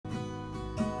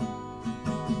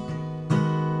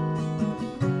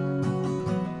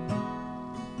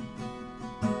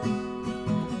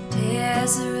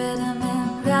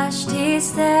rush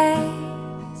these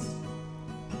days,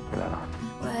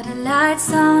 where the lights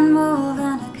don't move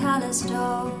and the colors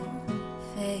don't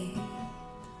fade.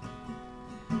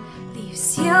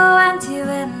 Leaves you empty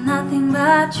with nothing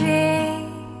but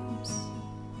dreams,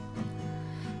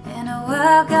 in a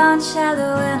world gone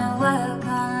shallow, in a world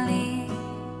gone lean.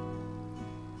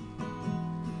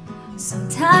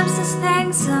 Sometimes there's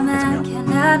things a man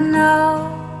cannot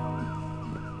know.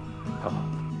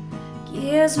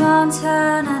 Gears won't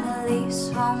turn and the leaves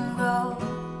won't grow.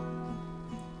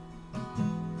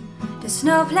 There's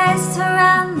no place to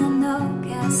run and no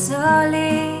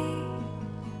gasoline.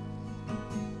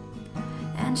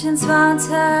 Engines won't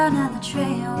turn and the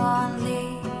train won't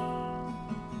leave.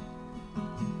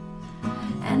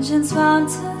 Engines won't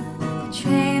turn and the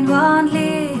train won't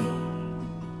leave.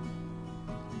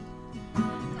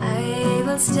 I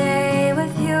will stay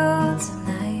with you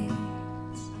tonight,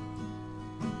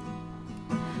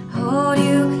 hold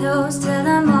you close till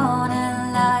the morning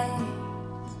light.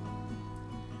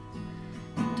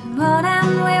 In the morning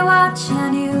we watch a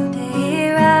new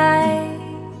day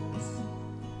rise.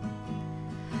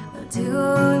 We'll do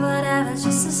whatever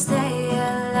just to stay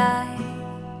alive.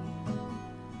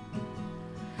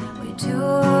 We do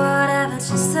whatever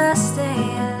just to stay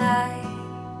alive.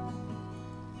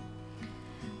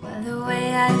 Well, the way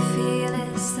I feel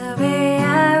is the way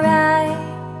I write.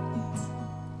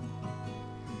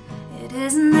 It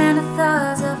isn't in the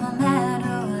thoughts of a man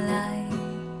who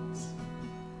lies.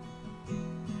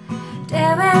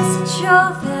 There is a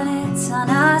truth and it's on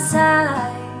our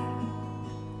side.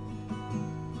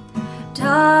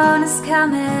 Dawn is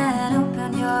coming,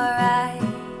 open your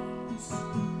eyes.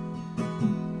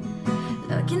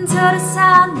 Look into the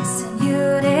sun, it's a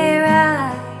new day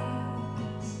rise.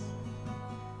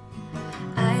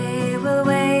 I will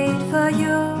wait for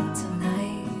you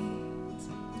tonight.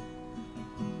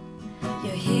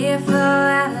 You're here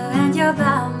forever and you're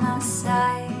by my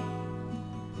side.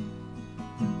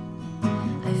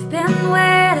 I've been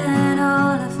waiting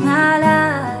all of my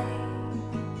life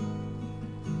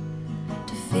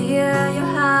to feel your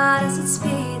heart as it's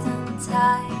beating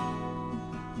tight.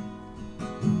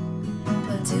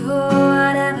 We'll do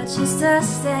whatever just to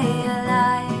stay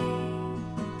alive.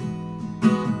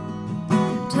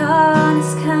 Dawn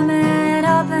is coming,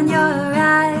 open your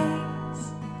eyes.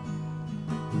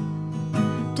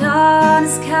 Dawn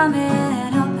is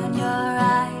coming, open